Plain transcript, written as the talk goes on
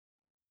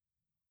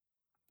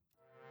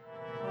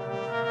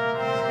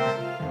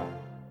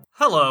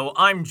Hello,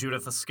 I'm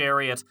Judith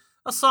Iscariot.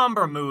 A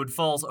somber mood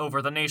falls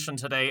over the nation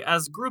today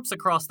as groups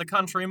across the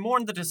country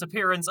mourn the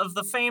disappearance of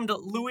the famed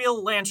Louis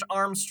Lance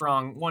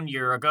Armstrong 1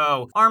 year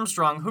ago.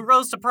 Armstrong, who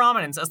rose to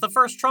prominence as the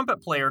first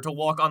trumpet player to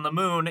walk on the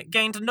moon,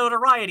 gained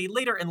notoriety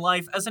later in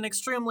life as an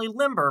extremely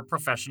limber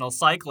professional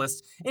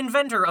cyclist,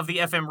 inventor of the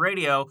FM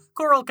radio,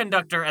 choral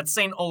conductor at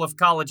St. Olaf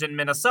College in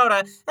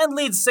Minnesota, and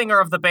lead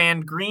singer of the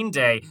band Green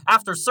Day,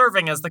 after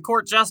serving as the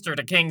court jester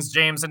to Kings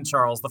James and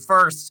Charles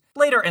I.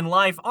 Later in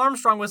life,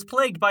 Armstrong was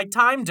plagued by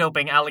time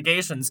doping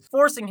allegations,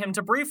 forcing him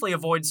to briefly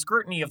avoid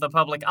scrutiny of the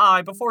public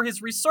eye before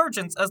his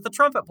resurgence as the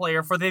trumpet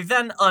player for the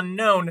then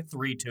unknown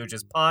Three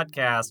Stooges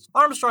podcast.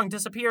 Armstrong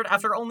disappeared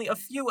after only a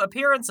few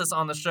appearances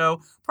on the show,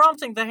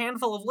 prompting the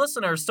handful of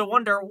listeners to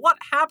wonder what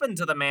happened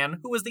to the man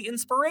who was the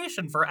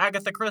inspiration for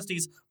Agatha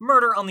Christie's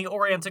Murder on the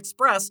Orient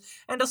Express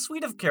and a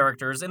suite of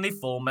characters in the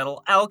Full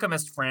Metal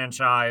Alchemist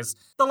franchise.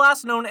 The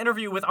last known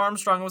interview with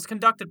Armstrong was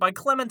conducted by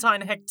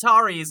Clementine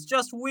Hectares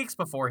just weeks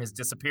before his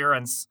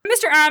disappearance.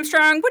 Mr.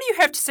 Armstrong, what do you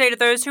have to say to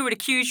those who would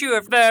accuse you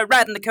of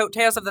riding the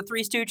coattails of the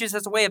Three Stooges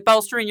as a way of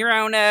bolstering your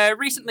own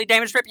recently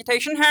damaged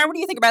reputation? What do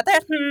you think about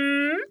that?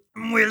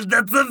 Well,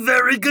 that's a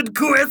very good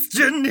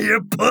question.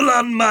 Here, pull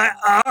on my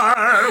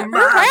arm.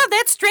 Wow,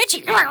 that's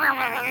stretchy.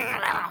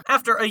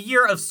 After a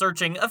year of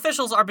searching,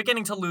 officials are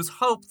beginning to lose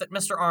hope that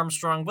Mr.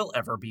 Armstrong will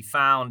ever be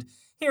found.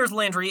 Here's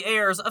Landry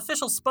Ayres,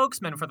 official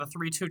spokesman for the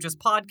Three Stooges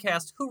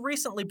podcast, who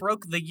recently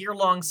broke the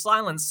year-long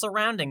silence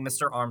surrounding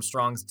Mr.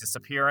 Armstrong's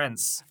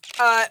disappearance.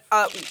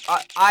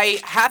 I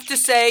have to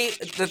say,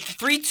 the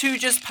Three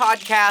Stooges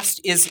podcast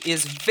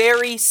is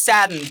very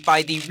saddened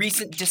by the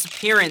recent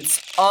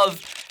disappearance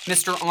of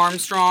Mr.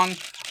 Armstrong.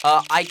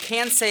 I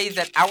can say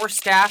that our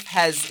staff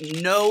has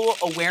no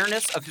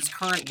awareness of his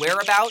current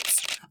whereabouts,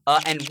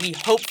 and we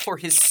hope for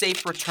his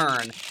safe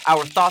return.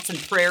 Our thoughts and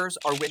prayers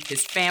are with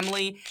his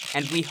family,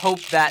 and we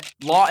hope that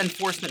law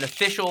enforcement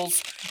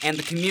officials and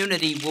the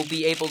community will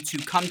be able to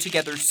come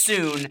together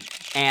soon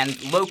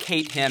and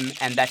locate him,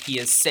 and that he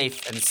is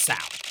safe and sound.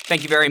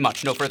 Thank you very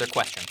much. No further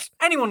questions.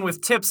 Anyone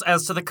with tips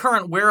as to the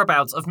current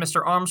whereabouts of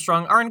Mr.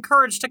 Armstrong are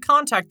encouraged to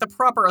contact the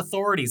proper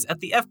authorities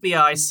at the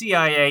FBI,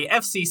 CIA,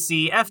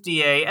 FCC,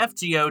 FDA,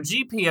 FGO,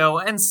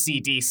 GPO, and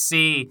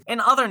CDC. In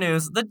other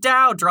news, the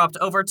Dow dropped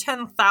over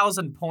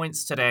 10,000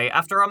 points today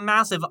after a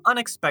massive,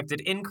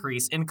 unexpected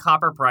increase in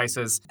copper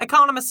prices.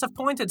 Economists have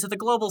pointed to the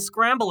global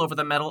scramble over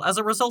the metal as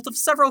a result of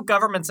several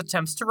governments'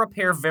 attempts to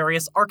repair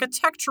various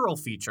architectural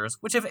features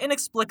which have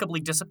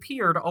inexplicably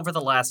disappeared over the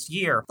last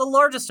year, the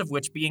largest of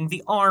which being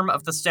the arm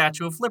of the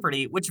Statue of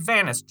Liberty, which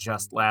vanished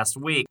just last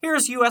week.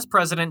 Here's U.S.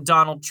 President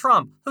Donald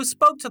Trump, who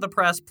spoke to the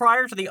press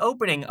prior to the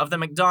opening of the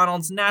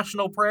McDonald's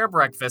National Prayer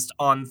Breakfast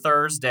on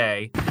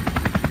Thursday.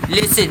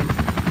 Listen,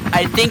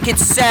 I think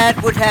it's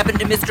sad what happened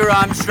to Mr.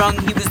 Armstrong.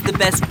 He was the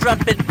best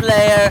trumpet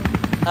player.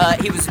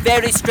 He was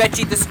very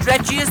stretchy, the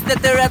stretchiest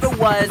that there ever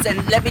was,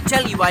 and let me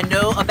tell you, I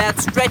know about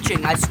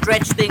stretching. I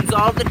stretch things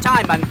all the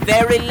time. I'm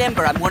very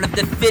limber. I'm one of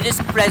the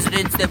fittest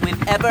presidents that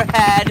we've ever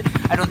had.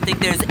 I don't think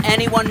there's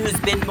anyone who's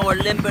been more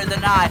limber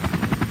than I.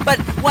 But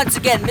once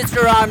again,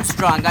 Mr.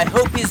 Armstrong, I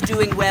hope he's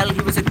doing well.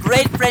 He was a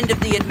great friend of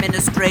the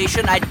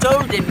administration. I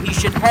told him he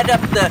should head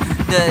up the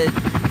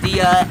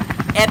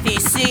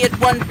FEC at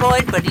one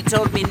point, but he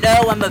told me,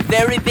 no, I'm a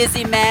very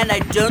busy man. I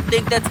don't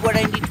think that's what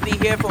I need to be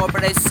here for.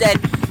 But I said,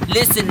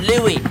 listen,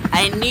 Louis,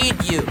 I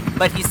need you.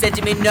 But he said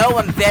to me, no,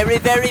 I'm very,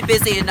 very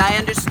busy, and I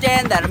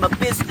understand that. I'm a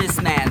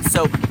businessman.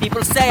 So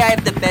people say I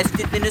have the best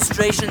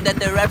administration that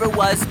there ever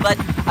was, but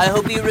I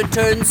hope he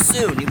returns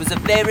soon. He was a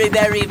very,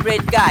 very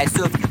great guy.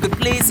 So if you could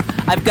please,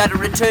 I've got to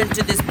return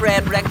to this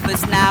prayer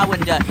breakfast now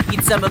and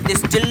eat some of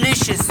this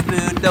delicious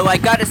food, though I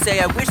gotta say,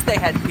 I wish they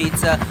had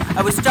pizza.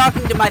 I was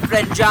talking to my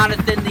friend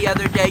Jonathan the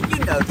other day.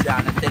 You know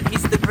Jonathan.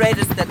 He's the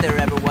greatest that there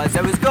ever was.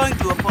 I was going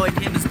to appoint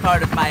him as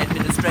part of my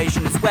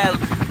administration as well,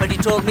 but he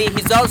told me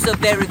he's also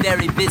very,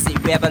 very busy.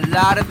 We have a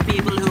lot of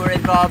people who are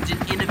involved in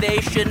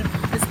innovation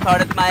as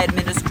part of my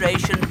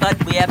administration,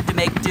 but we have to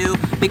make do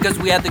because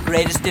we have the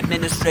greatest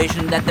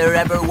administration that there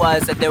ever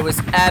was, and there was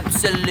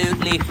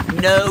absolutely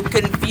no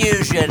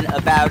confusion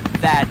about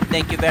that.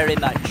 Thank you very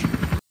much.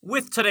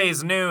 With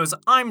today's news,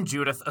 I'm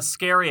Judith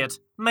Iscariot.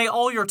 May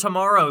all your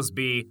tomorrows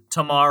be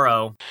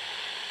tomorrow.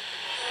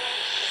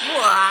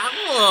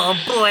 Oh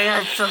boy,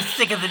 I'm so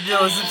sick of the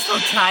news. I'm so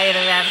tired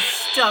of that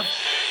stuff.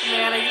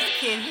 Man, I just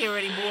can't hear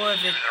any more of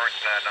it.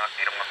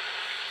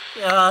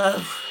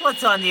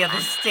 What's on the other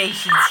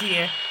stations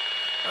here?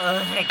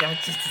 Hang on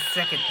just a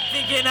second.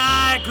 Thinking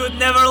I could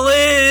never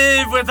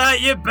live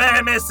without you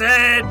by my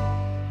side.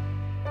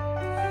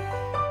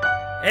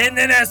 And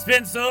then I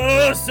spent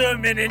so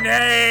many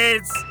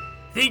nights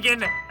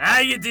thinking how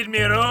you did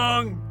me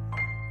wrong.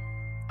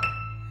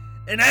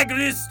 And I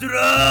grew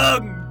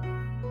strong.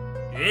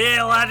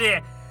 Yeah, laddie,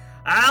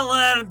 I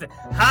learned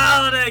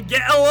how to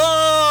get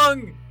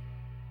along.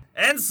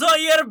 And so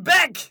you're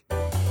back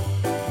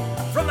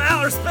from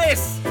outer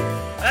space.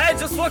 I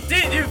just walked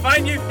in to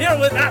find you here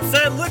with that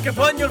sad look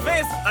upon your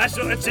face. I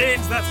should have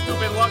changed that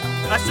stupid look.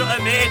 I should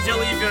have made you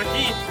leave your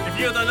key. If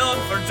you'd have known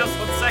for just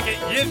 1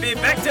 second, you'd be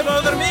back to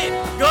bother me.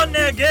 Go on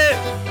now, go.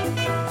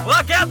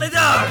 Walk out the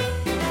door.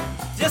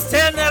 Just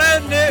turn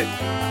around now,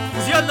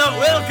 because you're not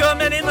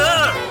welcome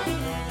anymore.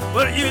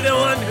 Were you the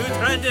one who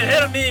tried to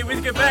hurt me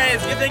with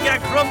goodbyes? You think I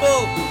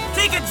crumble?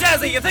 Take it,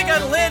 Jazzy. You think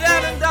I'd lay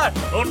down and die?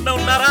 Oh, no,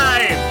 not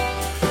I.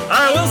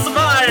 I will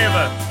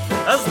survive.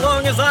 As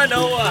long as I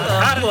know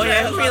how to Boy, I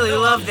dance. really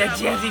love that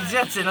Jazzy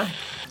Jetson.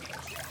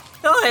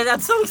 And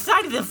I'm so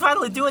excited to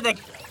finally do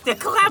the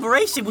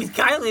collaboration with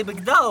Kylie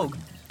Minogue.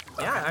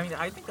 Yeah, I mean,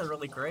 I think they're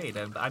really great.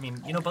 And I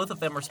mean, you know, both of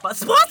them are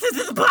Sponsors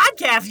of the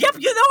podcast. Yep,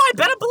 you know, I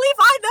better believe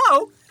I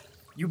know.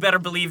 You better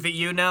believe that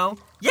you know.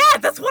 Yeah,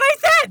 that's what I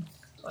said.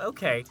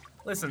 Okay,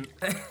 listen.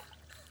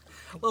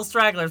 Little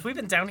stragglers, we've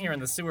been down here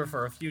in the sewer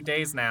for a few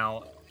days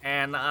now,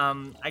 and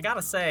I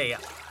gotta say,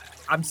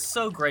 I'm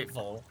so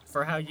grateful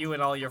for how you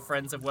and all your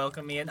friends have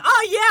welcomed me. And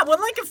Oh, yeah, we're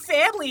like a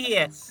family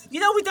here. You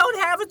know, we don't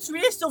have a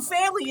traditional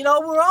family. You know,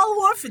 we're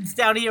all orphans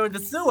down here in the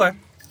sewer.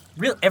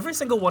 real, every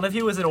single one of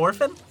you is an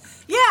orphan.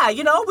 Yeah,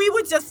 you know, we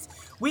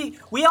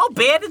all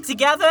banded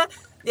together,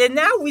 and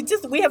now we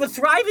have a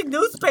thriving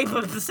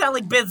newspaper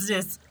selling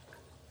business.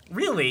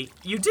 Really,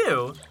 you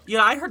do? You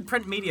know, I heard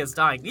print media is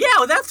dying. Yeah,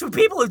 well, that's for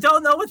people who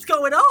don't know what's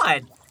going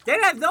on. They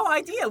have no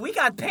idea. We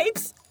got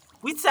papes.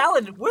 We're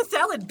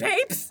selling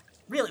papes.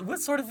 Really, what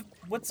sort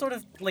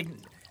of like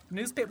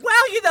newspaper?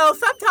 Well, you know,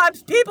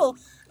 sometimes people,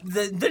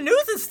 the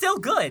news is still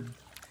good.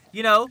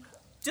 You know,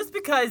 just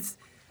because,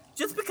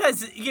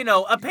 you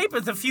know, a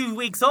paper's a few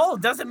weeks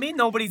old doesn't mean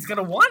nobody's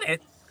gonna want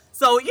it.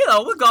 So, you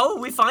know, we go,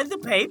 we find the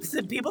papes,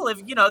 and people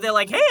have, you know, they're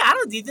like, hey, I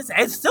don't need this.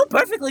 It's still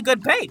perfectly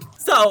good pape.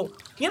 So,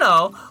 you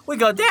know, we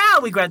go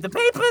down, we grab the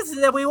papers,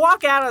 and then we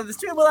walk out on the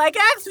street. We're like,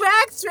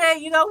 extra,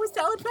 you know, we're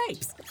selling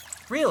papes.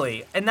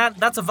 Really? And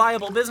that's a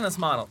viable business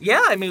model.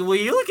 Yeah, I mean, well,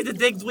 you look at the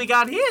things we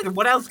got here.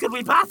 What else could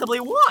we possibly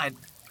want?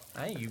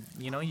 Hey,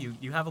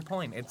 you have a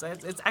point.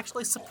 It's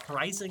actually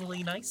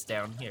surprisingly nice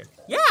down here.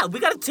 Yeah, we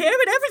got a tear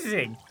and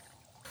everything.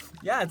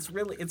 Yeah, it's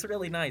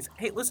really nice.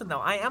 Hey, listen though,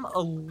 I am a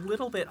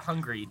little bit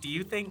hungry. Do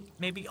you think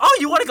maybe? Oh,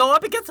 you want to go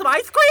up and get some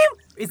ice cream?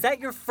 Is that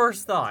your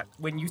first thought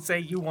when you say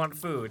you want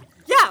food?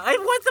 Yeah, I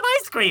want some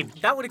ice cream.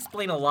 That would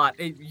explain a lot.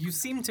 You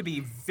seem to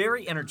be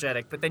very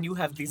energetic, but then you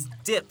have these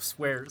dips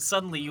where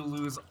suddenly you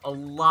lose a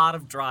lot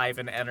of drive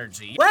and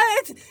energy. Well,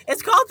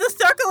 it's called the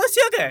circle of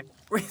sugar.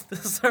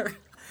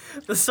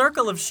 The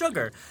circle of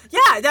sugar. Yeah,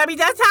 I mean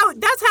it's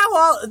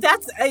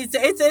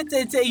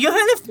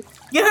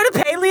you heard of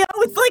paleo?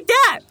 It's like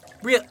that.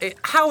 Real?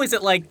 How is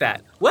it like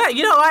that? Well,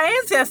 you know, our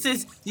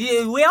ancestors,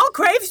 we all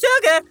crave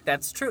sugar.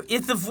 That's true.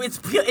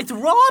 It's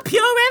raw,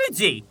 pure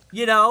energy,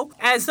 you know?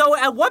 And so,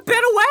 what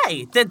better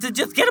way than to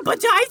just get a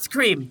bunch of ice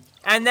cream?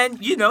 And then,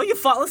 you know, you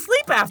fall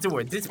asleep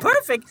afterwards. It's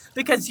perfect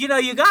because, you know,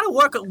 you gotta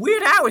work at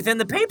weird hours in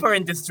the paper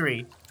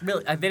industry.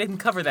 Really? They didn't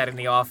cover that in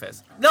the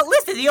office. No,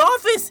 listen, the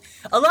office,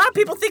 a lot of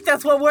people think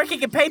that's what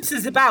working at Papes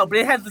is about, but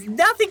it has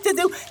nothing to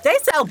do. They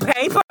sell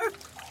paper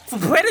for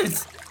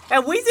printers.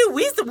 And we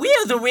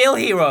are the real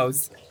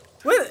heroes.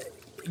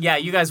 Yeah,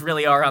 you guys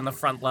really are on the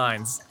front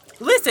lines.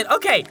 Listen,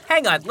 okay,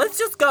 hang on. Let's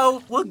just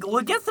go. We'll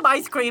get some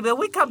ice cream, and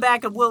we come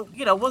back, and we'll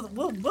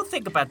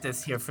think about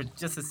this here for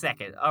just a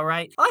second. All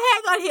right?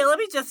 Oh, hang on here. Let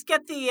me just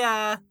get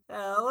the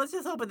let's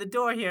just open the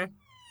door here.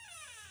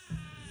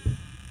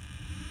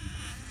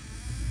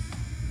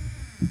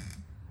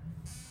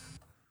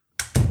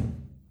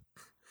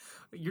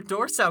 Your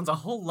door sounds a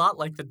whole lot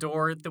like the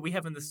door that we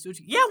have in the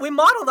studio. Yeah, we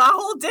modeled our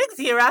whole digs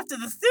here after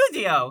the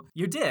studio.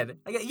 You did?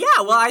 Yeah,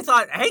 well, I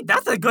thought, hey,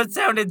 that's a good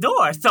sounding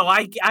door. So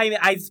I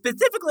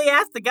specifically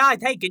asked the guys,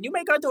 hey, can you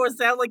make our door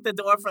sound like the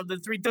door from the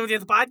Three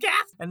Stooges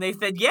podcast? And they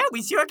said, yeah,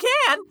 we sure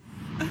can.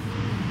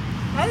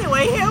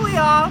 Anyway, here we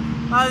are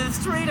on the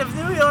street of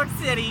New York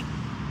City.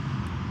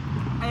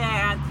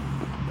 And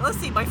let's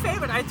see, my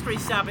favorite ice cream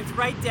shop is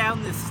right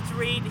down the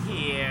street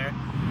here.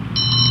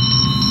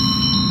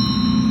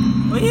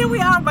 Well, here we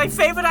are at my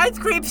favorite ice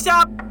cream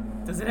shop.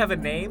 Does it have a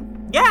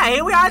name? Yeah,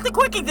 here we are at the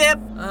Quickie Dip.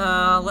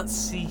 Let's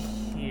see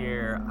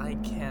here. I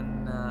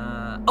can,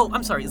 Oh,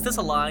 I'm sorry, is this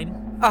a line?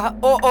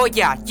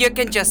 Yeah, you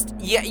can just,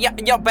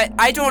 yeah, but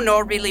I don't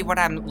know really what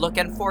I'm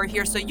looking for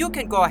here, so you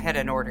can go ahead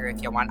and order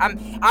if you want.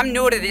 I'm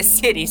new to this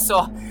city,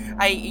 so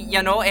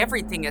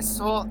everything is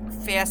so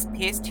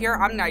fast-paced here.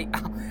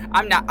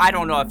 I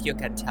don't know if you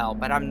can tell,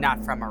 but I'm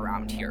not from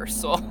around here,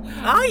 so.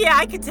 Oh yeah,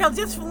 I can tell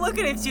just from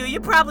looking at you.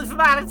 You're probably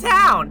from out of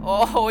town.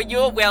 Oh,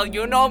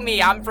 you know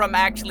me. I'm from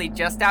actually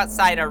just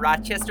outside of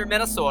Rochester,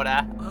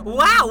 Minnesota.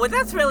 Wow, well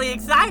that's really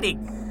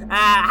exciting.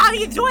 How do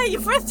you enjoy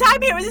your first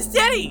time here in the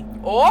city?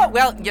 Oh,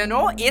 well,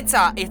 it's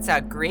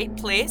a great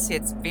place.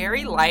 It's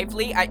very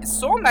lively.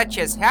 So much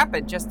has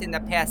happened just in the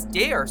past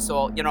day or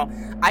so.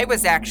 I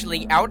was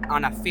actually out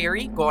on a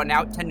ferry going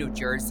out to New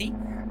Jersey,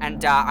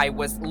 and I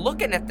was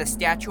looking at the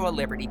Statue of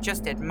Liberty,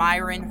 just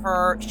admiring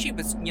her. She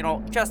was,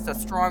 just a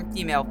strong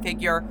female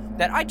figure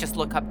that I just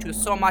look up to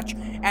so much.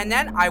 And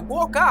then I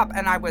woke up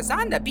and I was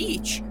on the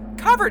beach,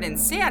 covered in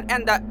sand,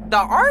 and the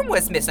arm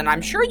was missing.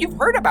 I'm sure you've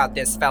heard about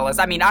this, fellas.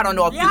 I mean, I don't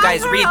know if you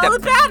guys read all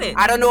about it.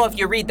 I don't know if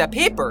you read the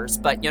papers,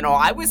 but you know,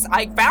 I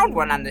found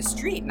one on the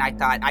street, and I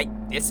thought,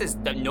 this is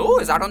the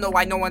news. I don't know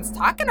why no one's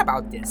talking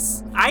about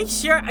this. I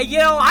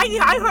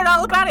heard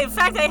all about it. In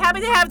fact, I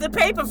happen to have the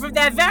paper from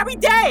that very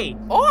day.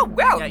 Oh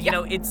well, Yeah, you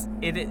know,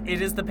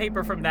 it is the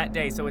paper from that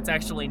day, so it's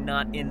actually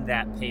not in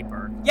that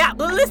paper. Yeah,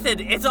 but listen,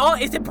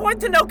 it's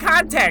important to know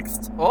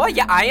context. Oh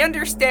yeah, I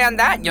understand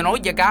that. You know,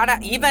 you gotta,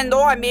 even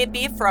though I may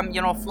be from,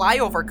 you know,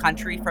 flyover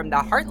country from the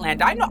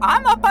heartland, I know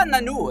I'm up on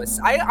the news.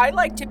 I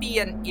like to be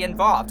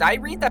involved. I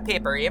read the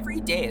paper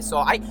every day, so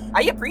I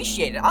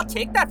appreciate it. I'll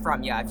take that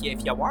from you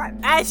if you want.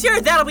 Sure,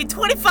 that'll be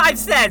 25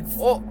 cents.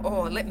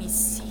 Oh, let me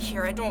see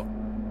here.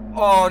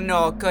 Oh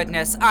no,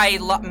 goodness!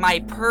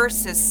 My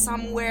purse is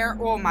somewhere.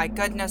 Oh my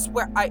goodness,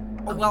 I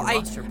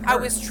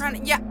was trying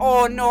to. Yeah.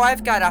 Oh no,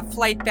 I've got a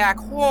flight back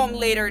home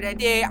later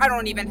today. I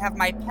don't even have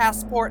my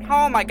passport.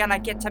 How am I gonna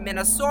get to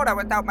Minnesota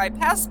without my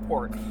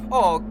passport?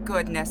 Oh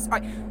goodness!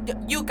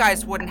 You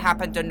guys wouldn't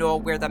happen to know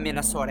where the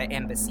Minnesota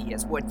embassy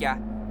is, would ya?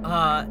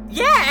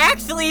 Yeah,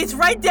 actually, it's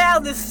right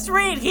down the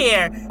street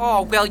here.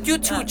 Oh, well, you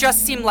two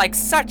just seem like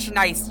such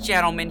nice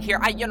gentlemen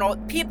here.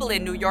 People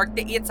in New York,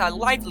 it's a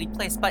lively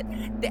place, but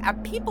the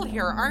people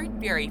here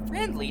aren't very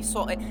friendly,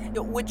 so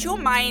would you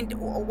mind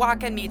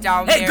walking me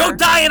down there? Hey, go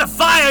die in a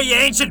fire, you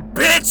ancient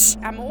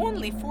bitch! I'm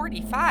only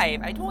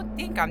 45. I don't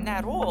think I'm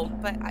that old,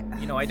 but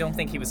I don't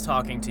think he was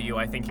talking to you.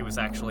 I think he was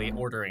actually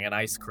ordering an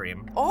ice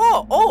cream.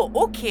 Oh,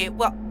 okay.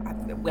 Well,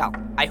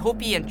 I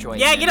hope he enjoys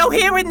it. Yeah,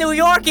 here in New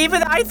York, even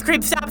the ice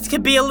cream shops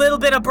can be a little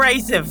bit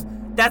abrasive.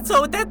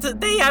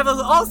 They have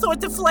all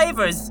sorts of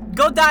flavors.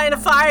 Go die in a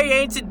fire, you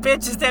ancient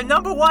bitch, is their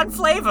 #1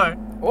 flavor.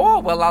 Oh,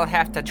 well, I'll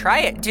have to try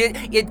it.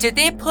 Did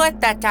they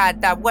put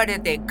that what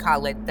did they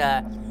call it,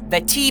 the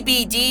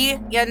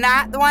TBD in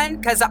that one?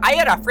 Because I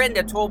had a friend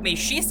that told me,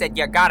 she said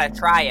you gotta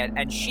try it,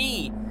 and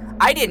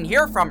I didn't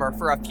hear from her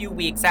for a few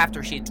weeks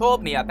after she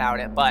told me about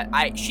it, but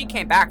she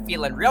came back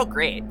feeling real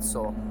great,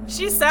 so.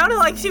 She sounded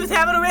like she was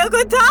having a real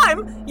good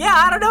time. Yeah,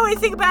 I don't know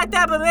anything about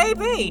that, but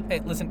maybe.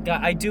 Hey, listen,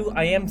 guy,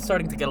 I am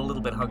starting to get a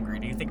little bit hungry.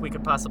 Do you think we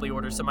could possibly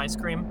order some ice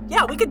cream?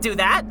 Yeah, we could do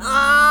that.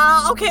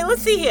 Okay,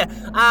 let's see here.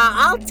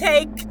 I'll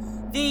take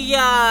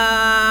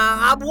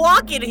I'm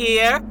walking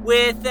here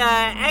with,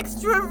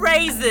 extra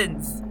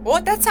raisins. Oh,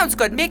 that sounds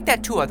good. Make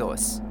that 2 of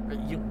those.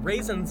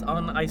 Raisins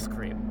on ice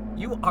cream.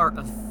 You are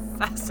a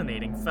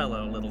fascinating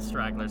fellow, little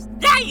stragglers.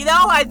 Yeah,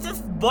 I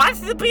just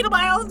watched the beat of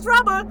my own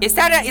drummer. Is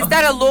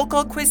that a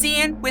local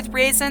cuisine with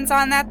raisins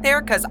on that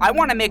there? Because I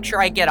want to make sure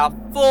I get a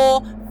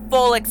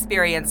full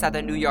experience of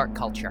the New York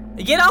culture.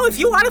 If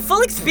you want a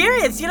full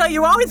experience,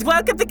 you're always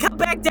welcome to come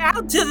back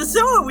down to the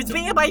sewer with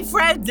me and my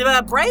friend,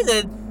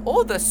 Braden.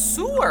 Oh, the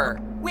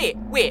sewer. Wait,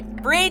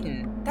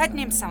 Braden. That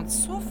name sounds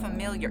so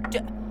familiar.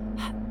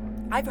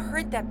 I've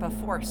heard that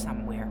before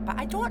somewhere, but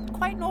I don't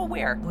quite know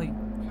where.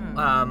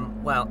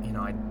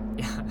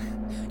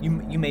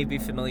 You may be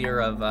familiar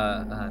of,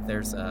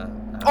 there's a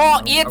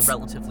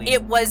relatively...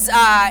 It was,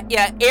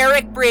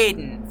 Eric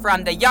Braden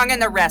from The Young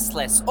and the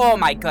Restless. Oh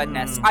my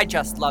goodness, I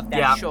just love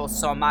that show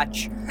so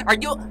much. Are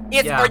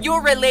you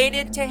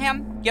related to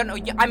him?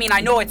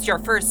 I know it's your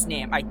first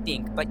name, I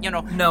think, but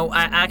No,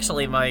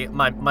 actually, my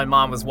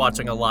mom was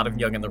watching a lot of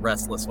Young and the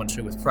Restless when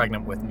she was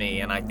pregnant with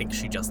me, and I think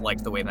she just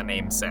liked the way the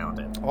name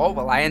sounded. Oh,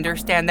 well, I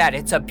understand that.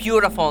 It's a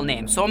beautiful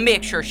name, so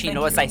make sure she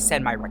knows I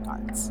send my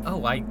regards.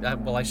 Oh, I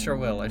sure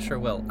will.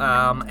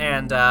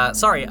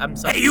 Sorry, I'm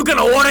sorry. Hey, you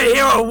gonna order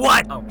here or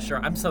what? Oh, sure,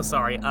 I'm so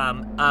sorry.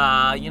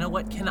 You know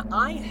what, can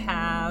I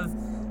have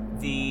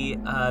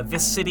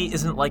this city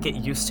isn't like it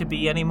used to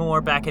be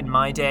anymore. Back in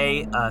my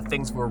day,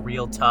 things were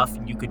real tough,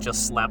 and you could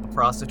just slap a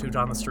prostitute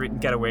on the street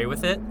and get away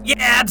with it. Yeah,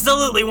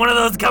 absolutely. One of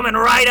those coming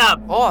right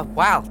up. Oh,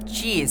 wow.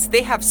 Geez,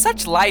 they have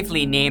such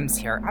lively names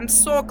here. I'm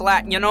so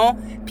glad,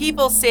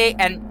 people say,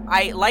 and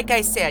like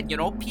I said,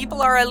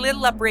 people are a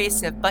little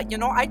abrasive, but,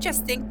 I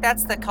just think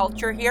that's the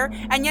culture here,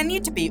 and you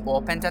need to be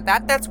open to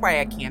that. That's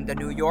why I came to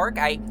New York.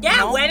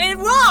 When in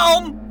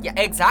Rome! Yeah,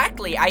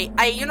 exactly.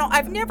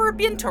 I've never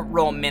been to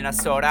Rome,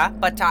 Minnesota,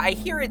 but I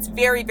hear it's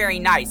very, very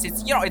nice.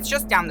 It's, it's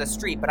just down the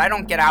street, but I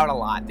don't get out a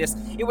lot.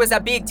 It was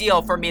a big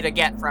deal for me to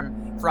get from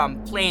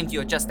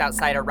Plainview, just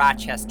outside of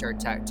Rochester,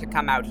 to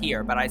come out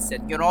here. But I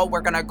said,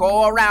 we're gonna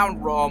go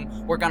around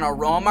Rome. We're gonna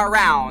roam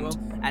around,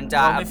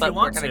 Rome if you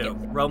want to.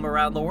 Roam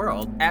around the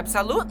world.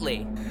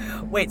 Absolutely.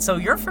 Wait, so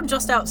you're from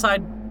just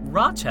outside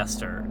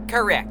Rochester?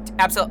 Correct.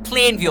 Absolutely.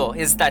 Plainview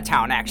is the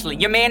town, actually.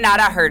 You may not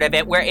have heard of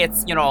it, where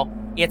it's,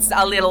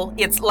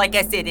 it's like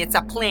I said, it's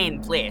a plain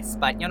place,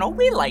 but,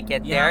 we like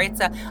it there.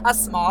 It's a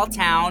small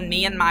town.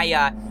 Me and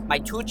my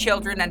 2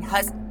 children and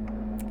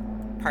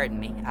pardon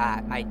me,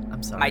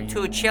 I'm sorry. my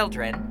 2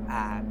 children,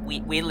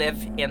 we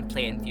live in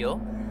Plainview.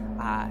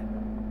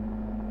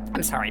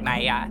 I'm sorry,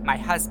 my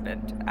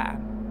husband,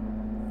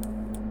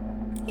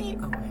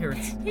 Here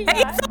it's... Hey,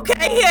 it's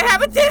okay. Here,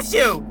 have a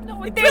tissue.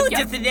 No, It's thank really you.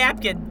 just a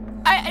napkin.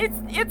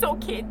 It's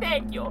okay,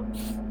 thank you.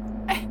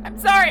 I'm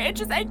sorry,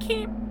 I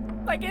came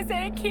like I said,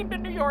 I came to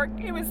New York.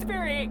 It was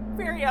very,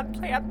 very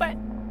unplanned, but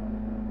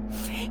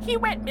he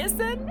went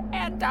missing,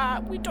 and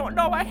we don't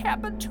know what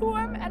happened to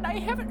him, and I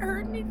haven't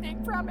heard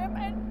anything from him,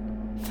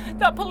 and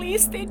the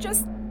police, they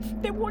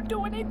won't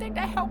do anything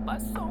to help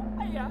us, so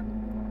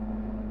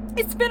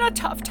it's been a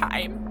tough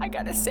time, I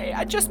gotta say.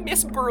 I just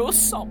miss Bruce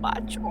so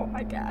much. Oh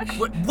my gosh.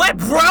 What,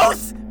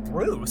 Bruce?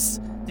 Bruce?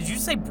 Did you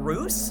say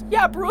Bruce?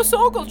 Yeah, Bruce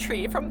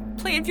Ogletree from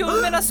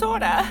Plainview,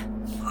 Minnesota.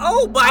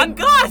 Oh my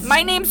gosh!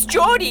 My name's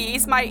Jody. He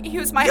was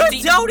my. You're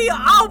Jody?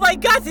 Oh my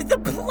gosh, it's a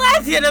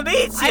pleasure to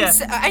meet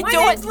you. My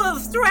name's Lil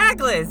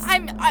Stragglers.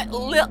 I'm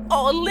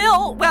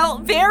Lil. Well,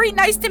 very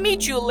nice to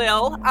meet you,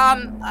 Lil.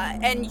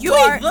 And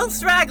you're. Please, Lil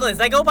Stragglers.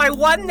 I go by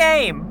one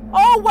name.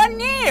 Oh, one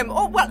name.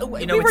 Oh, well,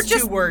 You know, we were it's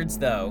just. 2 words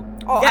though.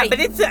 Oh, yeah, but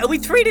it's we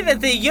treat it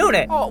as a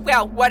unit. Oh,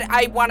 well,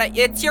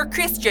 it's your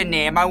Christian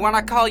name. I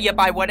wanna call you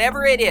by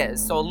whatever it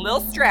is. So,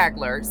 Lil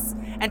Stragglers.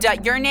 And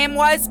your name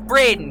was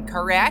Braden,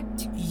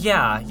 correct?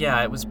 Yeah,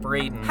 it was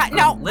Braden.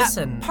 Now,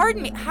 listen.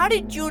 Pardon me. How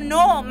did you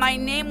know my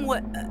name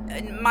was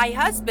my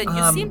husband?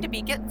 You seem to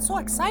be getting so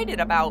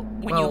excited about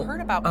when you heard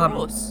about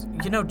Bruce.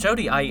 You know,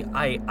 Jody,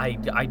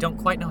 I don't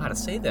quite know how to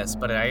say this,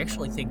 but I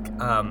actually think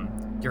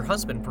your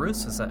husband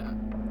Bruce is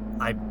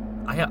I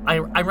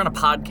run a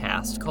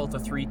podcast called The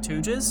Three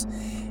Tooges,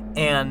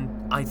 and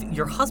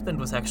your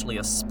husband was actually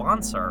a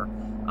sponsor.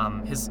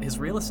 His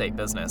real estate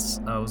business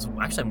was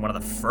actually one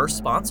of the first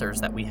sponsors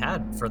that we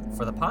had for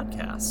the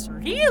podcast.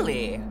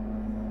 Really?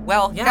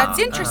 Well, Yeah, that's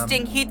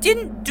interesting. He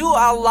didn't do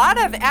a lot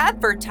of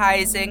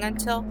advertising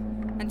until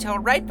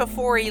right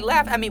before he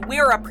left. I mean,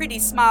 we're a pretty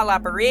small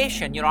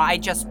operation. You know, I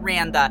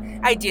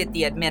did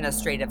the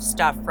administrative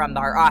stuff from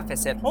our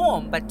office at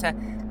home, but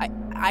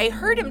I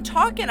heard him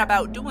talking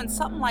about doing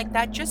something like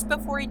that just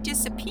before he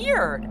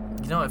disappeared.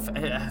 You know,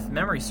 if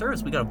memory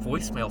serves, we got a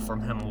voicemail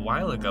from him a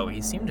while ago.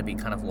 He seemed to be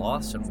kind of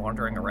lost and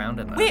wandering around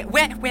in the...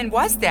 Wait, when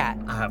was that?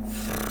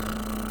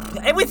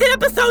 It was in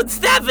episode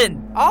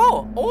 7!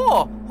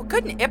 Oh,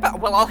 couldn't.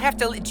 Well, I'll have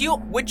to.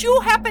 Would you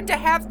happen to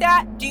have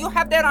that? Do you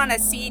have that on a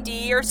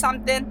CD or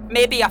something?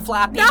 Maybe a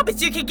floppy? No, but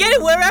you can get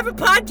it wherever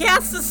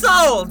podcasts are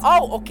sold.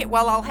 Oh, okay.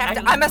 Well, I'll have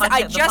to.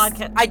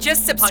 I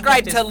just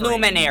subscribed to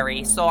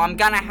Luminary, so I'm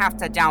gonna have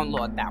to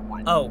download that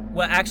one. Oh,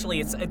 well, actually,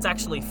 it's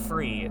actually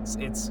free.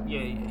 It's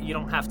you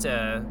don't have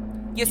to.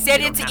 You said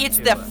it's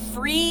the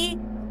Free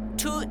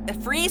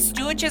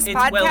Stooges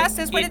podcast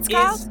is what it's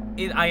called?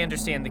 I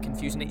understand the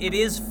confusion. It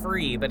is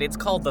free, but it's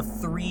called the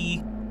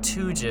Three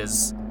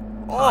Tooges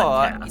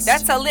podcast.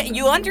 That's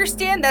you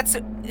understand? That's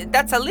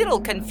a little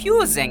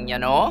confusing, you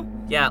know?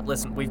 Yeah,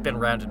 listen, we've been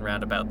round and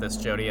round about this,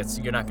 Jody.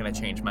 You're not going to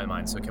change my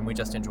mind, so can we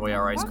just enjoy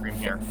our ice cream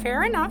here?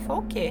 Fair enough,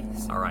 okay.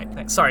 All right,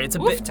 thanks. Sorry, it's a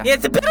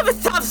bit of a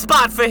tough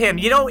spot for him.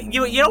 You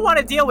don't want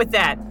to deal with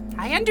that.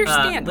 I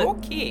understand,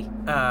 okay.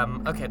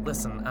 Okay,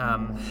 listen,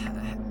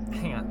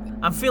 hang on.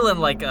 I'm feeling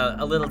like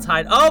a little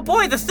tired. Oh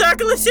boy, the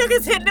circle of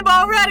sugar's hitting him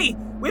already!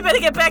 We better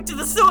get back to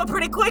the sewer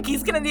pretty quick.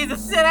 He's gonna need to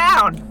sit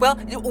down. Well,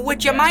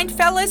 would you mind,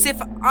 fellas,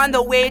 if on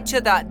the way to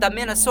the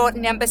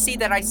Minnesotan embassy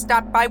that I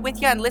stop by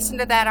with you and listen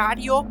to that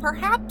audio,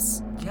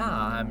 perhaps? Yeah,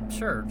 I'm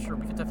sure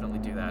we can definitely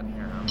do that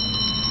here.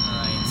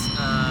 Alright,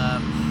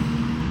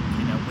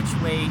 which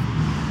way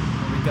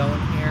are we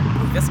going here?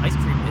 Ooh, this ice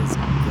cream is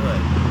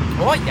good.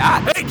 Oh,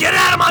 yeah. Hey, get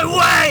out of my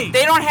way!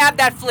 They don't have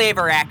that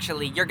flavor,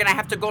 actually. You're gonna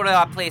have to go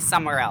to a place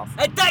somewhere else.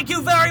 Hey, thank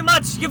you very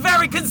much. You're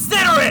very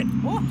considerate.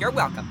 Oh, you're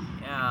welcome.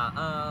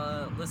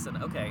 Yeah,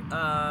 listen, okay,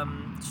 oh,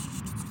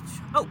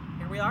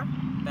 here we are,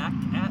 back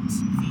at the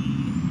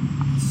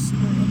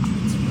sewer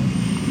entrance right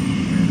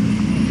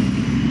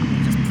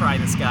here. Just pry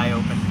this guy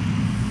open.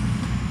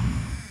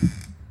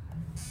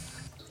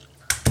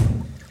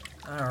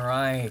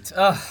 Alright,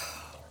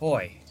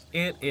 boy,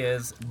 it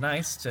is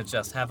nice to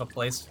just have a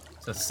place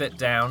to sit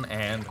down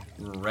and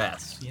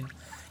rest.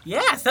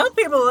 Yeah, some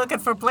people are looking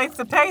for a place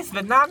to pace,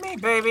 but not me,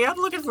 baby. I'm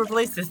looking for a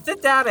place to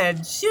sit down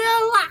and chill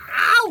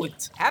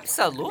out.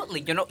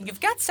 Absolutely. You know, you've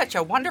got such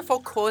a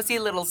wonderful, cozy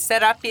little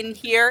setup in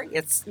here.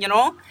 It's,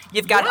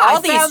 you've got all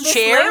these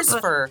chairs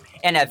for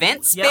an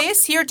event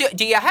space here.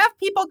 Do you have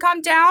people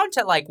come down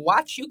to,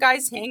 watch you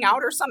guys hang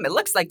out or something? It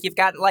looks like you've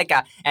got,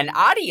 an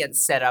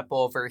audience set up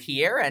over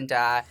here, and,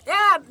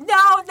 Yeah,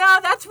 no,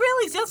 that's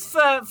really just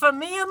for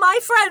me and my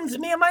friends,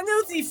 me and my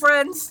newsy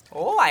friends.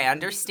 Oh, I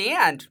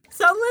understand.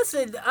 So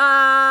listen,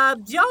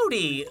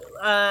 Jody,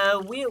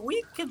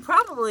 we could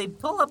probably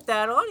pull up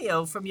that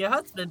audio from your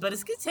husband, but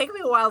it's gonna take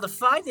me a while to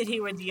find it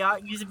here in the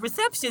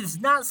reception's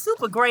not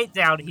super great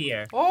down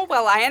here. Oh,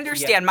 well, I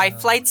understand. My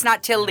flight's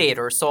not till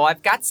later, so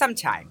I've got some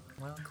time.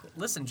 Well, cool.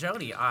 Listen,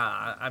 Jody,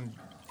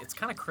 it's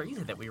kind of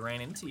crazy that we ran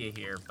into you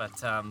here, but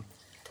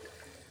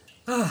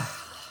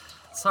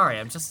sorry,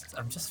 I'm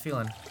just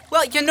feeling.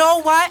 Well, you know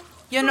what?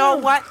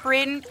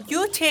 Braden?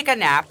 You take a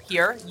nap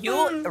here.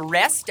 You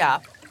rest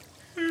up.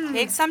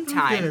 Take some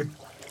time.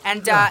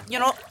 And,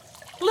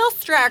 Lil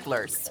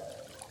Stragglers,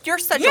 you're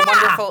such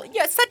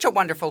a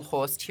wonderful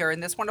host here in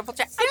this wonderful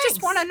chat. I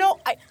just want to know,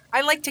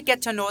 I like to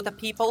get to know the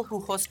people who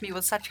host me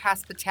with such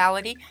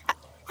hospitality.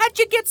 How'd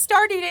you get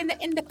started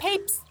in the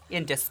papes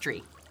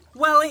industry?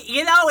 Well,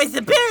 it's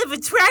a bit of a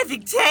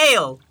tragic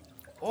tale.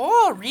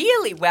 Oh,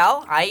 really?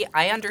 Well,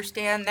 I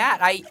understand that.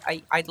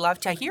 I'd love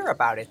to hear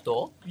about it,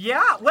 though.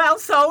 Yeah, well,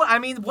 so,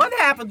 what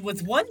happened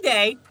was one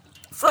day,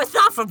 first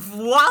off, from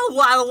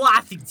Walla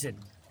Washington.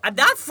 I'm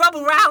not from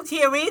around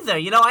here either.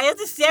 I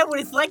understand what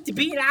it's like to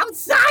be an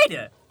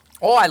outsider.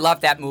 Oh, I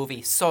love that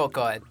movie. So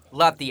good.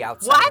 Love The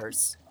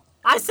Outsiders.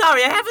 I'm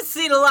sorry, I haven't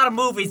seen a lot of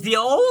movies. The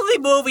only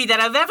movie that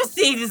I've ever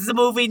seen is the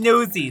movie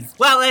Newsies.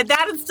 Well,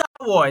 that and Star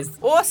Wars.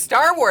 Oh,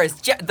 Star Wars.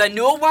 The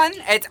new one?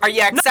 Are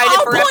you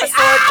excited for episode...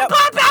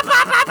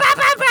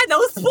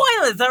 No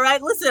spoilers, all right?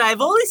 Listen,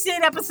 I've only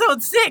seen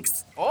episode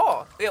 6.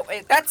 Oh,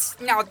 that's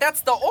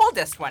the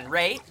oldest one,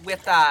 right?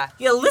 With,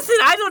 listen,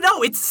 I don't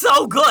know. It's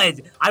so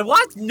good. I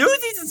watched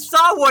Newsies and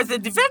Star Wars,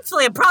 and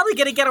eventually I'm probably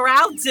going to get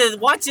around to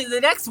watching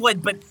the next one.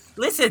 But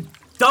listen,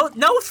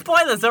 no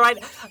spoilers, all right?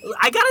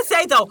 I gotta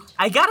say, though,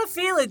 I got a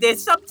feeling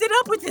there's something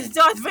up with this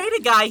Darth Vader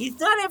guy. He's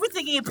not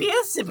everything he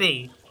appears to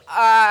be.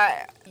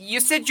 You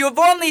said you've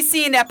only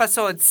seen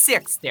episode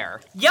 6 there.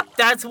 Yep,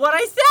 that's what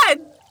I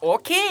said.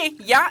 Okay,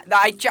 yeah,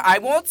 I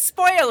won't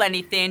spoil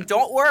anything.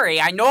 Don't worry.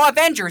 I know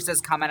Avengers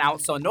is coming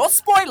out, so no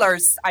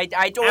spoilers. I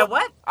don't.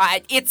 What?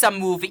 It's a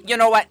movie. You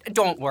know what?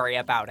 Don't worry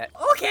about it.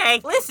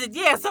 Okay, listen,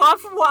 so I'm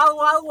from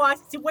Walla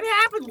Washington. What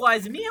happened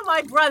was, me and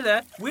my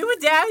brother, we were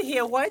down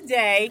here one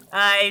day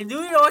in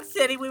New York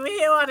City. We were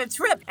here on a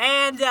trip,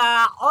 and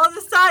all of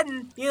a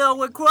sudden,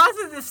 we're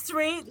crossing the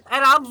street,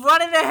 and I'm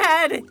running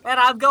ahead, and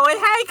I'm going,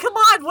 hey, come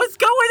on, what's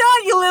going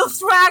on, you little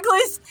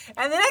stragglers?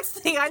 And the next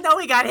thing I know,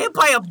 we got hit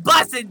by a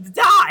bus and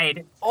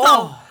died. Oh.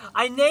 So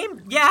I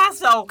named,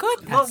 Goodness. Well,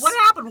 what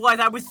happened was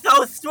I was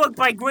so struck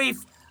by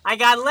grief, I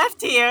got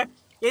left here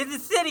in the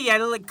city. I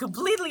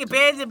completely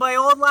abandoned my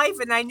old life,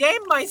 and I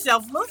named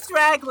myself Little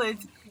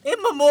Stragglers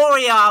in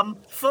memoriam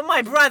for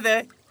my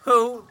brother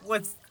who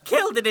was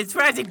killed in a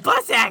tragic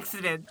bus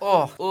accident.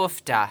 Oh,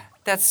 oofda.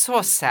 That's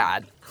so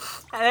sad.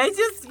 And I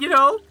just,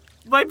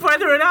 my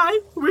brother and I,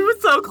 we were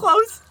so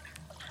close.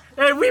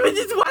 And we would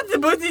just watch the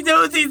Bootsy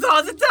Newsies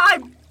all the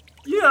time,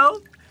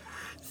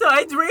 So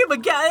I dream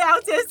of getting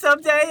out there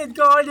someday and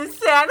going to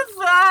Santa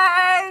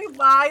Fe,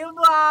 by and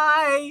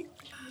by.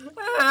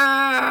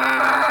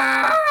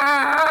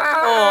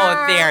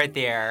 Oh,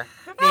 there,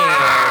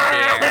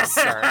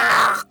 sir.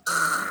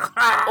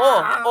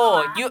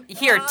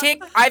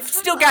 I've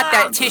still got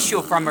that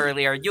tissue from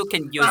earlier. You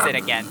can use it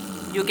again.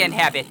 You can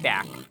have it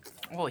back.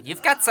 Oh,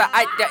 you've got some,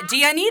 do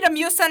you need a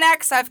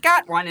Mucinex? I've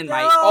got one in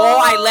my,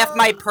 I left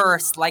my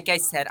purse. Like I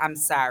said, I'm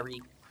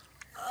sorry.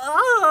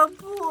 Oh,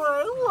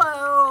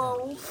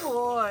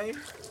 boy.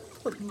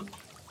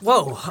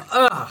 Whoa,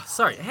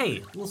 sorry.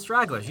 Hey, little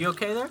stragglers, you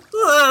okay there?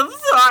 I'm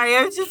sorry,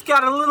 I just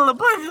got a little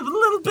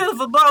bit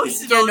of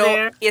emotional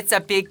there. It's a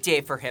big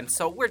day for him,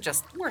 so we're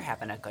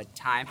having a good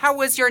time. How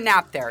was your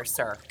nap there,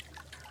 sir?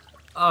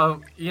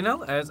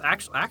 As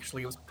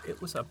actually,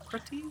 it was a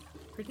pretty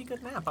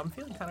good nap. I'm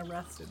feeling kind of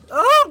rested.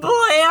 Oh boy,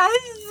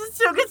 the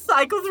sugar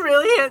cycle's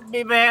really hitting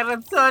me, man.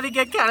 I'm starting to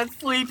get kind of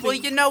sleepy. Well,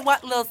 you know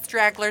what, little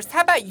stragglers?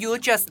 How about you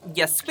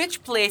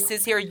switch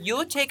places here?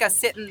 You take a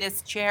sit in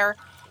this chair,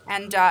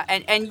 and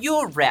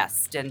you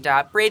rest. And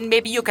Braden,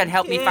 maybe you can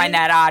help me find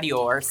that audio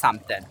or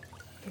something.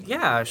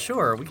 Yeah,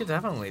 sure. We could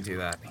definitely do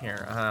that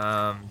here.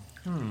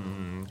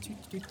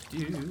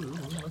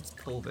 Let's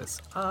pull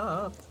this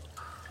up.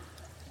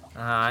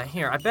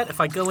 Here, I bet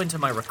if I go into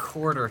my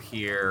recorder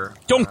here...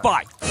 Don't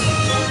bite!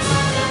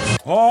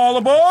 All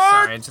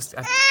aboard! Sorry,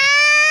 sometimes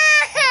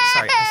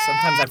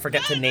I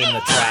forget to name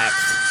the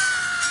tracks.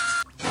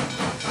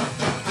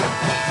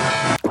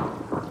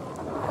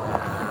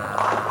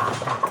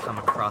 I'll come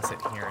across it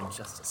here in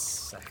just a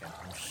second,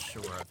 I'm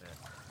sure of it.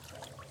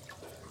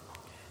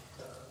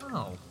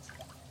 Oh,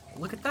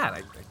 look at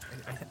that.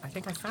 I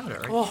think I found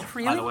it right Oh, here.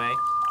 really? By the way...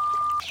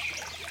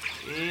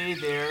 Hey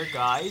there,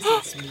 guys.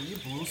 It's me,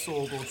 Bruce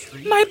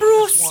Ogletree. My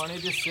Bruce! Just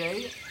wanted to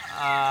say,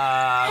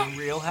 I'm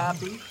real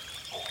happy.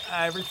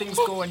 Everything's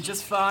going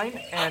just fine,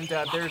 and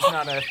there's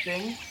not a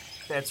thing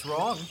that's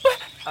wrong.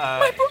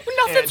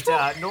 Nothing's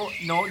wrong.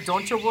 No,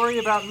 don't you worry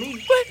about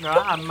me. No,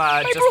 I'm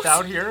just Bruce.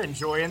 out here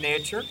enjoying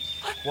nature,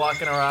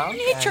 walking around,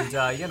 Nature. and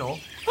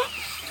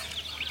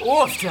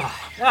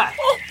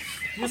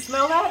you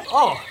smell that?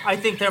 Oh, I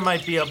think there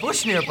might be a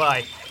bush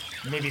nearby.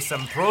 Maybe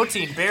some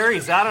protein,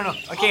 berries, I don't know.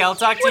 Okay, I'll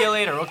talk to you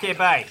later. Okay,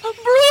 bye.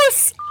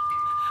 Bruce!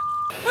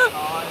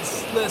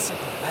 Listen,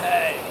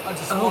 hey, I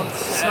just Oh, want to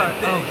sorry.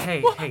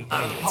 say, Oh, hey.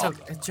 It's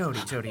okay.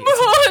 Jody.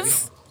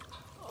 Bruce!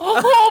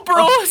 Oh,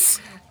 Bruce!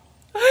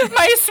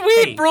 My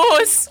sweet Hey.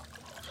 Bruce!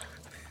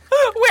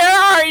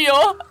 Where are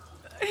you?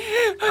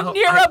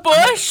 Near a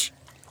bush?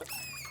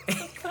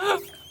 There are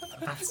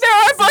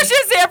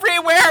bushes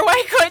everywhere.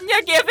 Why couldn't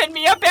you given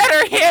me a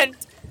better hint?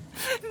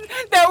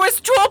 There was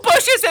 2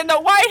 bushes in the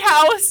White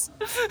House.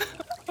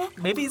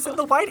 Maybe it's in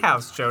the White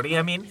House, Jody.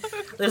 I mean,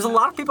 there's a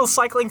lot of people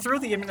cycling through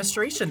the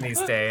administration these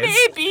days.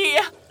 Maybe.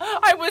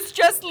 I was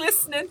just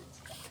listening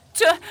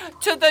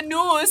to the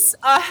news,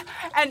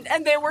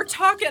 and they were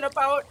talking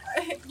about,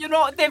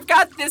 they've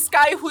got this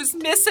guy who's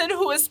missing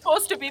who is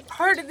supposed to be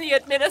part of the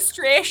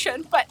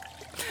administration, but,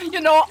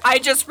 I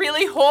just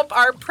really hope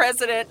our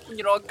president,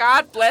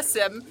 God bless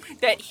him,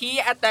 that he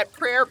at that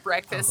prayer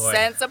breakfast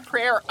sends a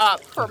prayer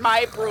up for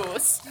my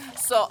Bruce.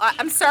 So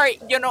I'm sorry,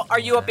 are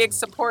you a big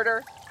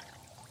supporter?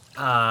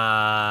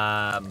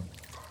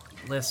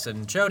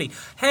 Listen, Jody.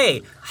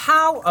 Hey,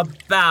 how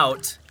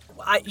about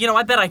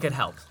I bet I could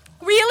help.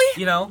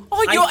 Really?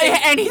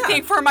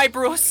 Anything for my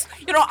Bruce.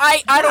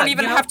 I don't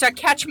even have to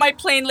catch my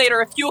plane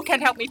later. If you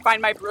can help me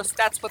find my Bruce,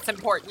 that's what's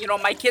important.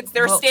 My kids,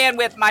 they're staying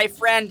with my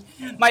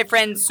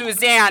friend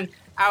Suzanne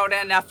out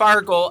in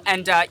Fargo,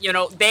 and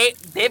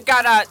they've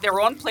got their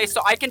own place,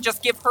 so I can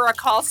just give her a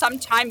call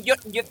sometime.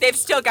 They've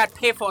still got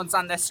payphones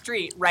on the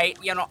street, right?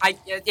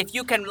 If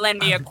you can lend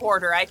me a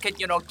quarter, I could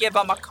give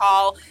them a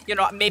call.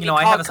 Maybe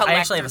call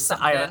collect or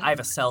something. I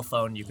have a cell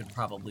phone you could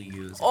probably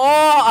use.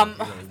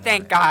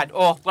 Thank God.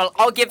 Oh, well,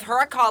 I'll give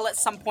her a call at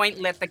some point.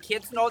 Let the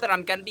kids know that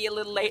I'm gonna be a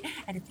little late,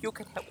 and if you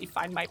could help me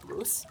find my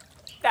Bruce,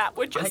 that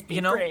would just be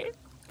great.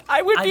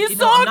 I would be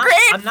so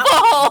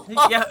grateful.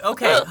 Yeah,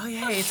 okay. Oh,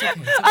 yeah, it's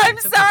okay. I'm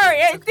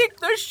sorry. I think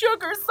the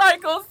sugar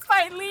cycle's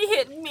finally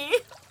hitting me.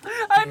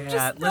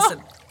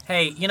 Listen.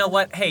 Hey, you know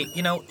what? Hey,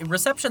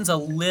 reception's a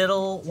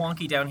little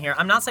wonky down here.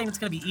 I'm not saying it's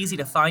going to be easy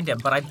to find him,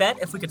 but I bet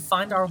if we could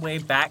find our way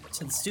back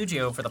to the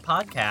studio for the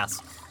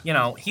podcast,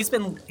 he's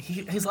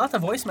left a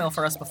voicemail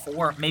for us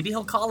before. Maybe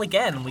he'll call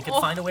again and we could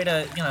find a way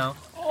to,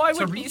 I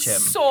would be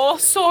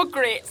so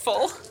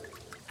grateful.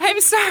 I'm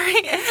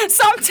sorry.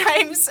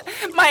 Sometimes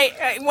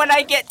when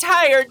I get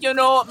tired,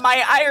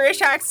 my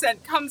Irish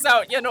accent comes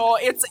out.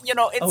 It's.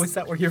 Oh, is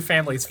that where your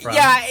family's from?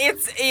 Yeah,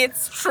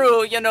 it's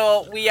true. I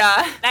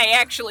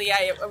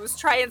was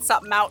trying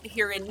something out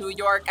here in New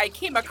York. I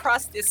came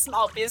across this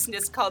small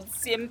business called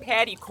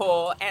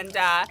Simpatico, and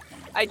I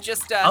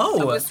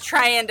was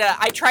trying to.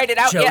 I tried it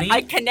out. Jody,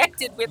 I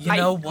connected with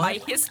my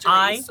history.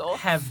 I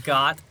have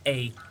got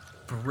a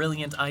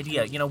brilliant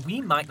idea.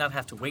 We might not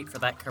have to wait for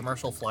that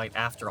commercial flight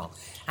after all.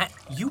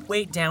 You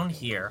wait down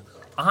here.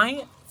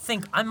 I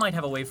think I might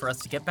have a way for us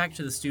to get back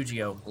to the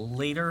studio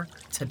later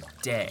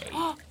today.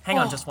 Hang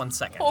on just 1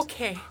 second.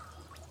 Okay.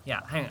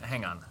 Yeah,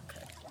 hang on.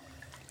 Okay.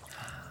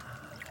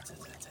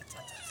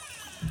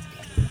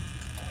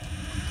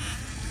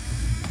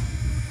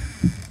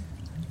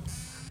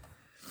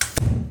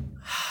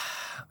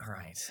 All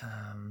right.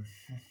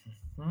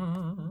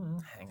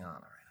 Hang on. All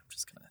right. I'm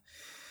just gonna.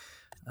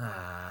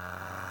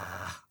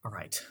 All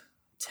right.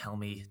 Tell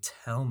me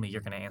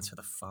you're gonna answer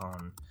the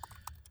phone.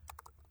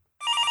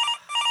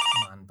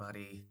 Come on,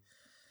 buddy.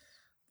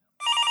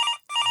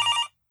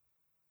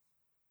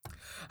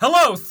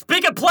 Hello,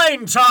 speak it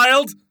plain,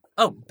 child!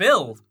 Oh,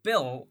 Bill.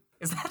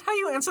 Is that how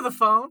you answer the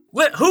phone?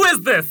 Who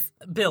is this?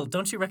 Bill,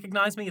 don't you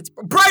recognize me? It's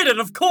Brayden,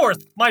 of course!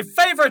 My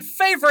favorite!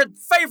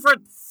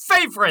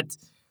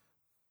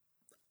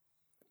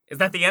 Is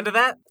that the end of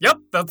that? Yep,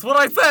 that's what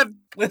I said!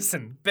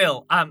 Listen,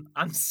 Bill, I'm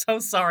so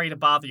sorry to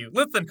bother you.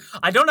 Listen,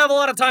 I don't have a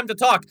lot of time to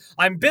talk.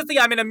 I'm busy.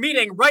 I'm in a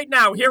meeting right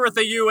now here at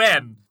the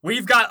UN.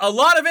 We've got a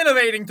lot of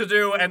innovating to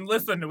do, and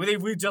listen,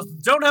 we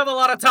just don't have a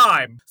lot of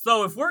time.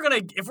 So if we're gonna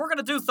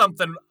do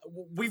something,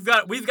 we've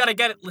got to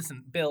get it.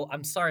 Listen, Bill,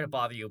 I'm sorry to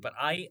bother you, but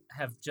I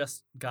have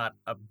just got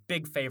a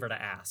big favor to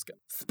ask.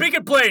 Speak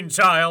it plain,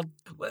 child.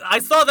 I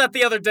saw that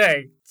the other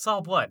day.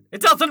 Saw what?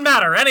 It doesn't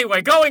matter.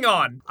 Anyway, going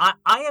on.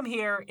 I am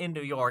here in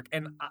New York,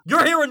 and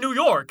you're here in New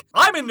York.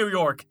 I'm in New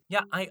York.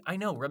 Yeah, I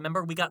know.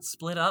 Remember we got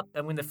split up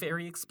and when the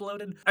ferry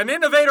exploded? An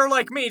innovator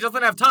like me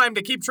doesn't have time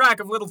to keep track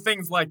of little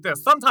things like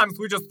this. Sometimes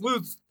we just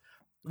lose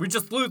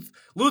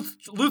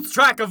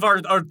track of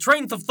our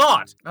trains of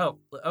thought. Oh,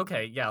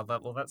 okay, yeah,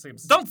 that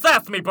seems... Don't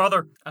sass me,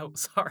 brother! Oh,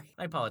 sorry.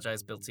 I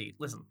apologize, Bill T.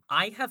 Listen,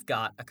 I have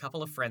got a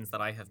couple of friends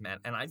that I have met,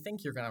 and I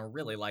think you're gonna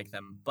really like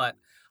them, but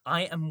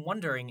I am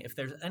wondering if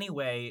there's any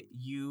way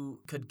you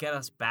could get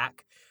us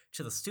back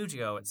to the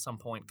studio at some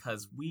point,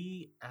 because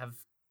we have...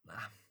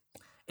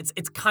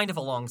 It's kind of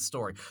a long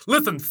story.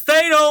 Listen,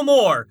 say no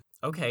more!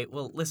 Okay,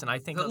 well, listen, I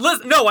think...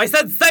 Listen, no, I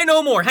said say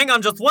no more! Hang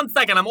on just 1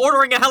 second, I'm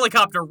ordering a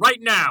helicopter right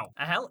now!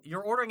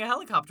 You're ordering a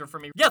helicopter for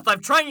me? Yes,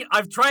 I've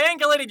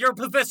triangulated your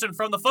position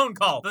from the phone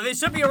call. They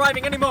should be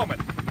arriving any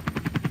moment.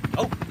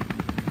 Oh,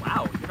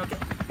 wow,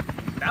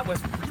 that was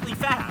really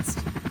fast.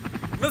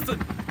 Listen,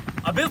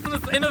 a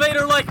business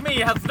innovator like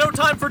me has no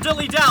time for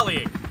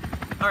dilly-dallying.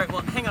 All right,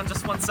 well, hang on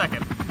just 1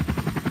 second.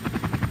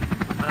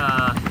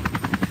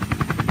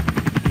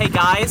 Hey,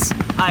 guys,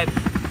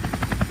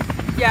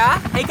 Yeah?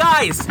 Hey,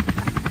 guys!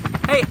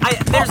 Hey,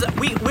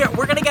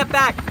 we're gonna get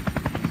back.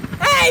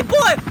 Hey,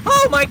 boy!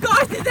 Oh my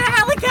gosh, there's a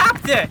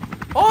helicopter!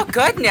 Oh,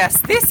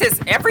 goodness,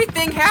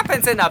 everything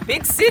happens in a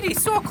big city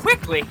so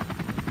quickly.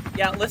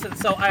 Yeah, listen,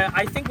 so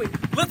I think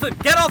Listen,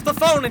 get off the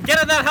phone and get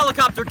in that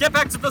helicopter, get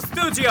back to the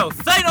studio,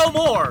 say no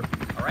more!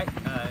 All right,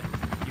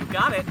 you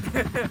got it.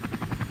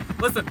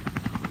 Listen,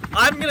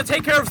 I'm gonna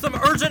take care of some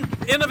urgent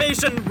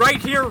innovation right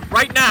here,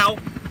 right now.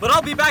 But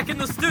I'll be back in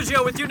the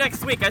studio with you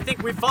next week. I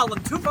think we've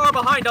fallen too far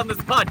behind on this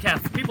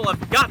podcast. People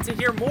have got to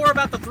hear more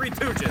about the Three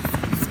Stooges.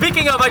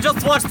 Speaking of, I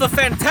just watched the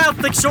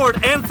fantastic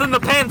short Ants in the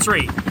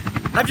Pantry.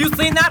 Have you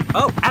seen that?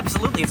 Oh,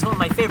 absolutely. It's one of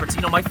my favorites.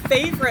 You know, my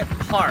favorite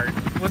part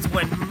was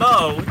when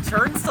Mo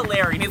turns to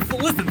Larry and he's,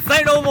 Listen,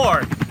 say no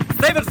more.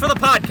 Save it for the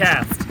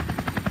podcast.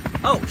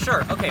 oh,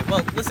 sure. Okay,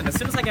 well, listen, as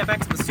soon as I get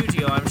back to the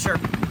studio, I'm sure...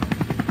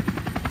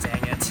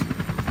 Dang it.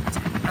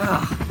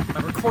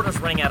 My recorder's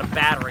running out of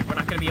battery. We're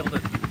not going to be able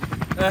to...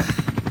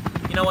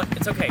 You know what?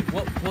 It's okay.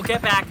 We'll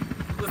get back.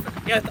 Listen,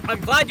 yes, I'm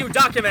glad you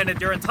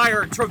documented your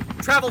entire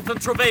travels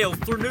and travails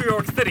through New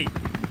York City.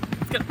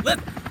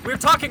 Listen, we're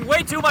talking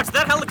way too much.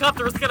 That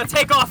helicopter is going to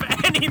take off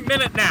any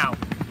minute now.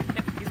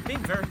 He's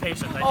being very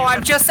patient. I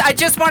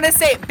just want to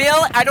say,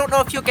 Bill, I don't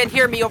know if you can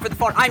hear me over the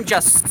phone. I'm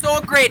just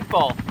so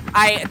grateful.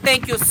 I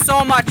thank you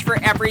so much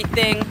for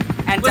everything.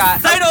 And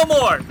Say no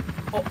more.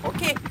 Oh,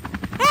 okay.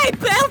 Hey,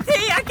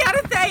 Belty, I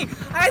gotta say,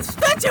 it's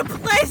such a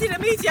pleasure to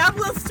meet you. I'm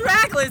Will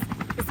Stragglers.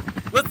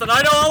 Listen,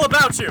 I know all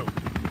about you.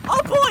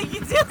 Oh, boy, you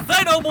do?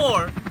 Say no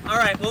more. All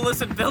right, well,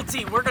 listen,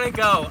 Belty, we're gonna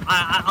go.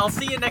 I'll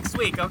see you next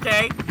week,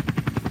 okay?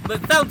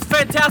 That sounds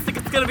fantastic.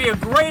 It's going to be a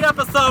great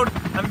episode.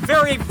 I'm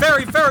very,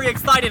 very, very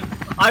excited.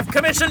 I've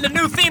commissioned a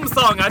new theme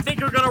song. I think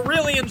you're going to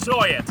really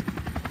enjoy it.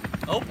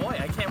 Oh, boy,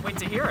 I can't wait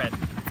to hear it.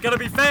 It's going to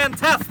be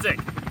fantastic.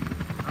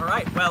 All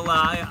right, well,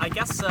 I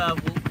guess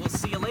we'll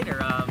see you later.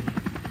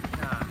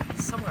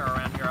 Somewhere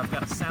around here I've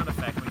got a sound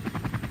effect. We can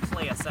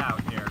play us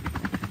out here.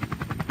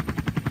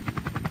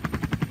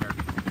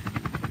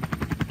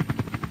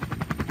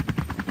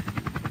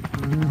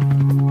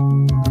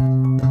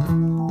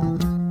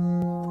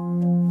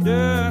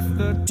 Just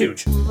the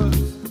Tooch.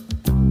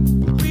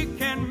 we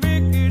can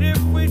make it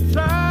if we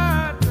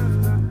try.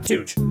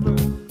 Tooch.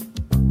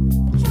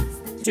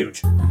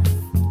 Tooch.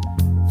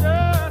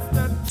 Just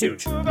the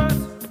Tooch. two of us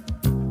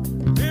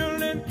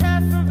building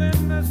castles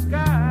in the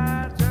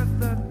sky. Just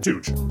the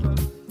Tooch.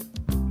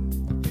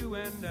 you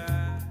and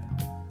I.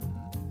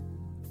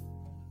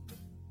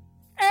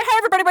 Hey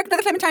everybody, welcome to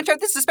the Clementine Show.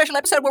 This is a special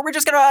episode where we're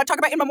just gonna talk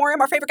about in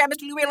memoriam our favorite guy,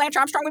 Mr. Louis Lance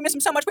Armstrong. We miss him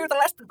so much. We were the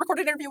last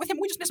recorded interview with him.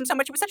 We just miss him so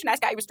much. He was such a nice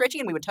guy. He was stretchy,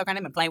 and we would tug on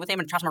him and play with him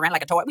and toss him around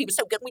like a toy. He was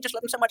so good. We just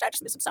loved him so much. I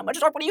just miss him so much.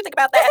 Zorp, what do you think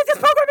about that? This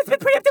program has been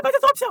preempted by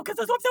the Zorp Show, because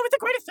the Zorp Show is the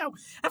greatest show.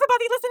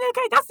 Everybody listen,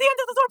 okay? That's the end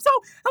of the Zorp Show.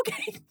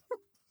 Okay.